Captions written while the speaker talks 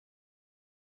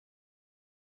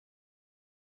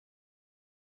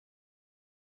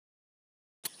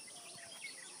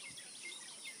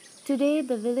Today,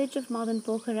 the village of Madan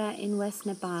Pokhara in West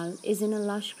Nepal is in a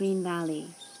lush green valley.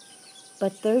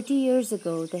 But 30 years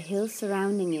ago, the hills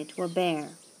surrounding it were bare.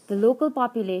 The local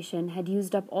population had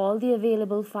used up all the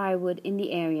available firewood in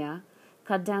the area,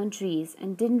 cut down trees,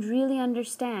 and didn't really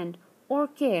understand or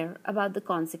care about the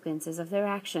consequences of their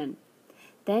action.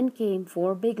 Then came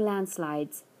 4 big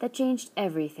landslides that changed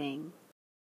everything.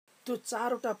 त्यो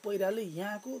चारवटा पहिराले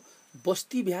यहाँको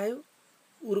बस्ती भ्यायो,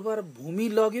 उर्वर भूमि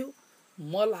लग्यो,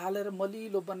 मल हालेर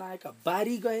मलिलो बनाएका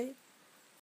बारी गए,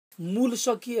 मूल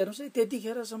सकिए। हेर्नुस् है,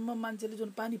 त्यतिखेरसम्म मान्छेले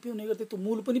जुन पानी पिउने गर्थे त्यो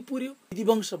मूल पनि पुर्यो,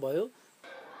 विध्वंस भयो।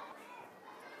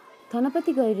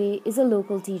 Thanapati Gaire is a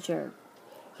local teacher.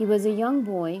 He was a young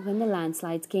boy when the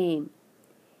landslides came.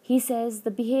 He says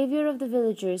the behavior of the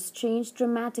villagers changed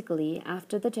dramatically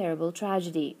after the terrible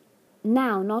tragedy.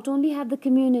 Now, not only have the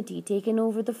community taken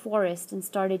over the forest and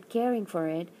started caring for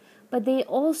it, but they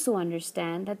also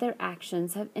understand that their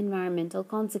actions have environmental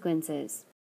consequences.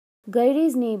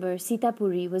 Gaire's neighbor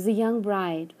Sitapuri was a young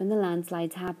bride when the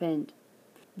landslides happened.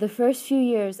 The first few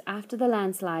years after the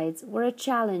landslides were a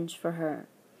challenge for her.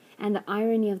 And the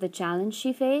irony of the challenge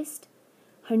she faced?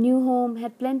 Her new home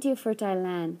had plenty of fertile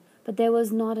land, but there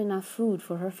was not enough food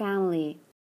for her family.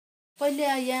 पहिले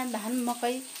यहाँ धान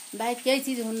मकै बाहेक केही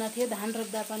चीज हुन्न थियो धान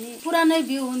रोप्दा पनि पुरानै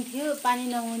बिउ हुन्थ्यो पानी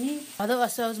नहुने भदौ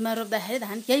असोजमा रोप्दाखेरि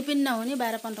धान केही पनि नहुने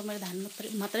 12-15 महिना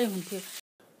धान मात्रै हुन्थ्यो.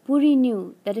 Puri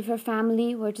knew that if her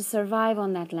family were to survive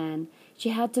on that land,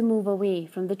 she had to move away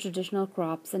from the traditional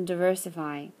crops and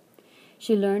diversify.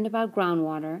 She learned about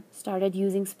groundwater, started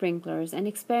using sprinklers, and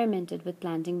experimented with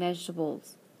planting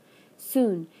vegetables.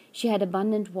 Soon, she had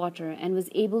abundant water and was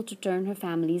able to turn her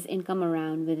family's income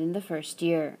around within the first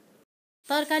year.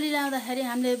 तरकारी लाउँदाखेरि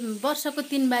हामीले वर्षको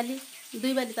 3 बाली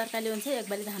 2 बाली तरकारी हुन्छ 1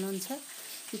 बाली धान हुन्छ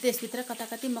त्यसभित्र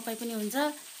कताकति मकै पनि हुन्छ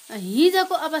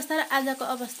हिजोको अवस्था र आजको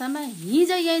अवस्थामा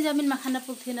हिजो यही जमिनमा खान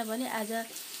पुग्थेन भने आज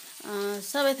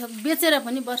सबै थोक बेचेर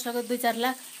पनि वर्षको 2-4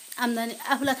 लाख आम्दानी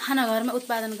आफुलाई खाना घरमा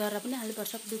उत्पादन गरेर पनि हामीले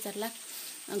वर्षको 2-4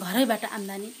 लाख घरैबाट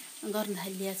आम्दानी गर्न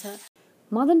थालिएको छ.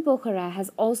 Madan Pokhara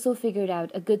has also figured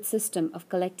out a good system of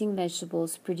collecting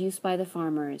vegetables produced by the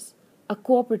farmers. A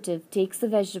cooperative takes the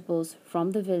vegetables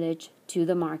from the village to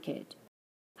the market.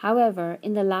 However,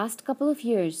 in the last couple of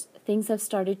years, things have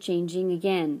started changing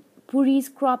again. Puri's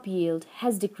crop yield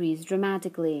has decreased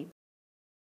dramatically.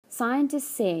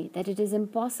 Scientists say that it is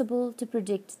impossible to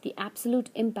predict the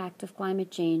absolute impact of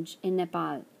climate change in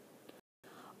Nepal.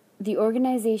 The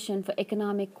Organization for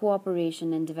Economic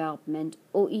Cooperation and Development,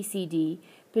 OECD,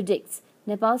 predicts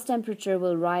Nepal's temperature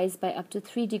will rise by up to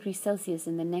 3 degrees Celsius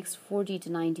in the next 40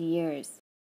 to 90 years.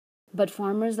 But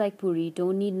farmers like Puri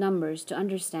don't need numbers to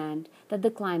understand that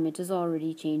the climate is already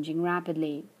changing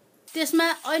rapidly. त्यसमा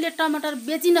अहिले टमाटर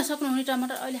बेचिन सक्नुहुने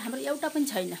टमाटर अहिले हाम्रो एउटा पनि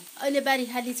छैन. अहिले बारी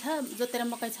खाली छ जोतेर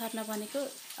मकै छर्न भनेको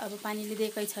अब पानीले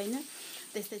दिएकै छैन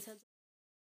त्यस्तै छ.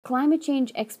 Climate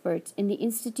change experts in the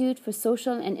Institute for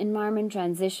Social and Environment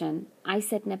Transition,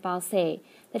 ICET Nepal, say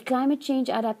that climate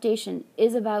change adaptation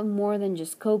is about more than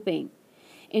just coping.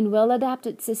 In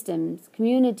well-adapted systems,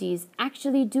 communities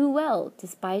actually do well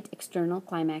despite external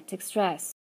climatic stress.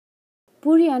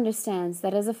 Puri understands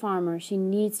that as a farmer, she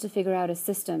needs to figure out a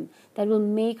system that will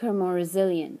make her more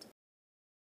resilient.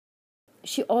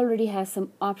 She already has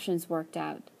some options worked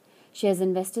out. She has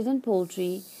invested in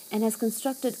poultry and has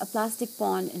constructed a plastic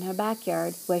pond in her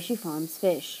backyard where she farms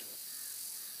fish.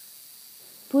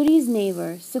 Puri's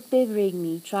neighbor, Sukhdev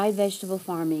Regmi, tried vegetable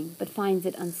farming but finds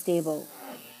it unstable.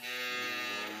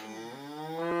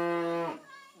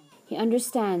 He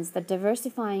understands that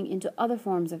diversifying into other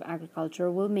forms of agriculture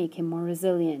will make him more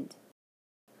resilient.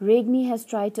 Regmi has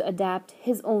tried to adapt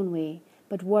his own way,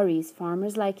 but worries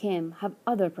farmers like him have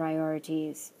other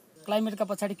priorities. Climate का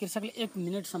पछाडी कृषकले 1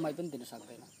 minute समय पनि दिन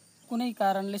सक्दैन. कुनै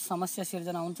कारणले समस्या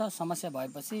सिर्जना हुन्छ, समस्या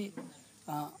भएपछि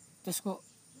त्यसको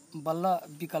बल्ल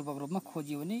विकल्पको रूपमा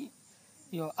खोजियो भने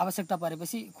यो आवश्यकता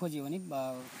परेपछि खोजियो भने.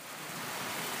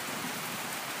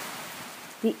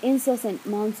 The incessant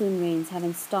monsoon rains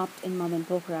haven't stopped in Madan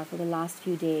Pokhara for the last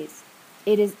few days.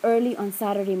 It is early on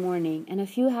Saturday morning and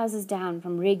a few houses down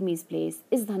from Regmi's place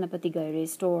is Thanapati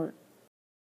Gaire's store.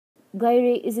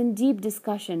 Gaire is in deep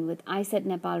discussion with ICET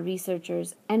Nepal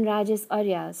researchers and Rajesh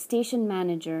ARYAL, station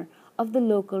manager of the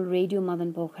local Radio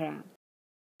Madan Pokhara.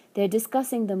 They're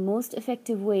discussing the most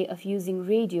effective way of using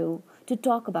radio to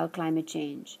talk about climate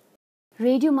change.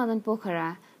 Radio Madan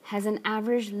Pokhara has an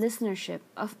average listenership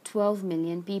of 12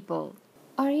 million people.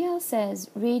 ARYAL says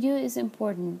radio is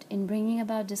important in bringing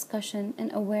about discussion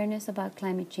and awareness about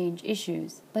climate change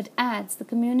issues, but adds the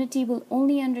community will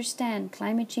only understand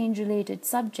climate change-related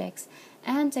subjects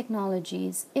and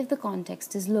technologies if the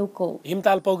context is local.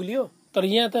 हिमताल पग्लियो तर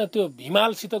यहाँ त त्यो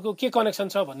हिमालसितको के connection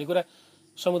छ भन्ने कुरा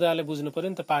समुदायले बुझ्नु पर्यो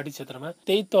नि त। पहाडी क्षेत्रमा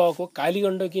त्यही तहको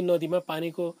कालीगण्डकी नदीमा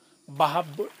पानीको बहाव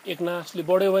एकनासले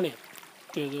बढ्यो भने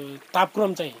त्यो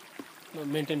तापक्रम चाहिँ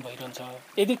मेन्टेन भइरहन्छ।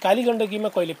 यदि कालीगण्डकीमा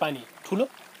कहिले पानी ठुलो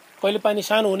कहिले पानी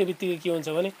सानो हुने बित्तिकै के हुन्छ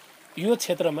भने यो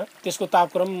क्षेत्रमा त्यसको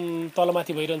तापक्रम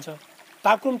तलमाथि भइरहन्छ।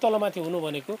 तापक्रम तलमाथि हुनु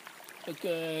भनेको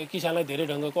किसानलाई धेरै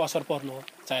ढङ्गको असर पर्नु हो,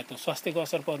 चाहे त्यो स्वास्थ्यको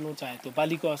असर पर्नु, चाहे त्यो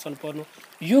बालीको असर पर्नु,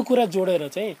 यो कुरा जोडेर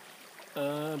चाहिँ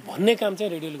भन्ने काम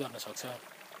चाहिँ रेडियोले गर्न सक्छ।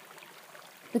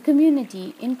 The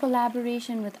community, in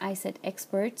collaboration with ICET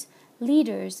experts,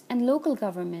 leaders, and local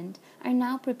government, are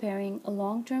now preparing a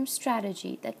long-term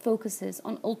strategy that focuses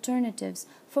on alternatives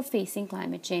for facing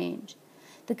climate change.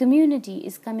 The community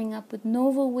is coming up with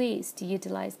novel ways to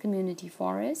utilize community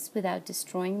forests without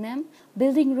destroying them,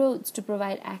 building roads to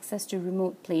provide access to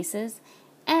remote places,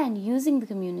 and using the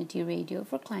community radio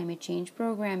for climate change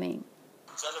programming.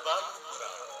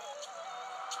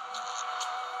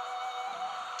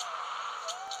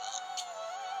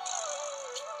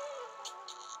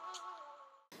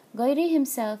 Gaire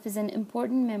himself is an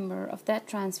important member of that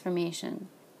transformation.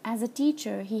 As a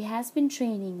teacher, he has been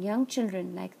training young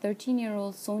children like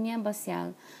 13-year-old Sonia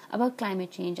Basyal about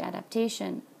climate change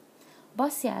adaptation.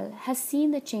 Basyal has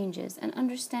seen the changes and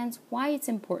understands why it's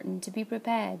important to be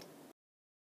prepared.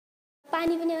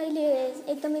 पानी पनि अहिले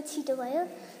एकदमै छिटो भयो,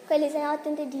 कहिले चाहिँ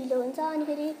अत्यन्तै ढिलो हुन्छ, अनि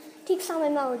फेरि ठीक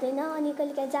समयमा हुँदैन, अनि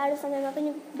कहिले जाडो समयमा पनि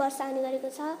वर्षा आउने गरेको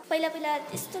छ। पहिला पहिला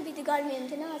यस्तो बित्ति गर्मी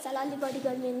हुन्थेन, आजकल अलि बढी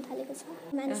गर्मी हुन थालेको छ,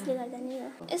 मानिसले गर्दा नै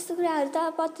हो। यस्तो कुराहरू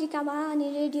त पत्रिकामा अनि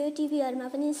रेडियो टिभीहरुमा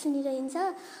पनि सुनिरहन्छ,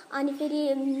 अनि फेरि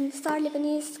सरले पनि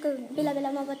यसको बेला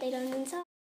बेलामा बताइरहनुहुन्छ।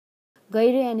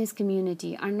 Gaire and his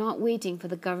community are not waiting for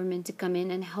the government to come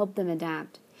in and help them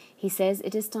adapt. He says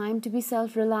it is time to be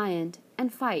self-reliant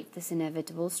and fight this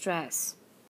inevitable stress.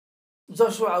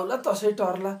 जसो आउला तसै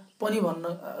टर्ला पनि भन्न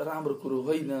राम्रो कुरो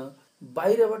होइन।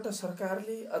 बाहिरबाट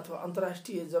सरकारले अथवा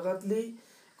अन्तर्राष्ट्रिय जगतले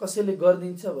कसैले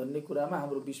गर्दिन्छ भन्ने कुरामा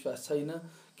हाम्रो विश्वास छैन,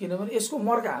 किनभने यसको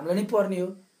मर्का हामीलाई नै पर्ने हो।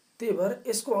 त्यही भएर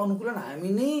यसको अनुकूलन हामी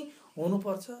नै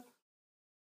हुनुपर्छ।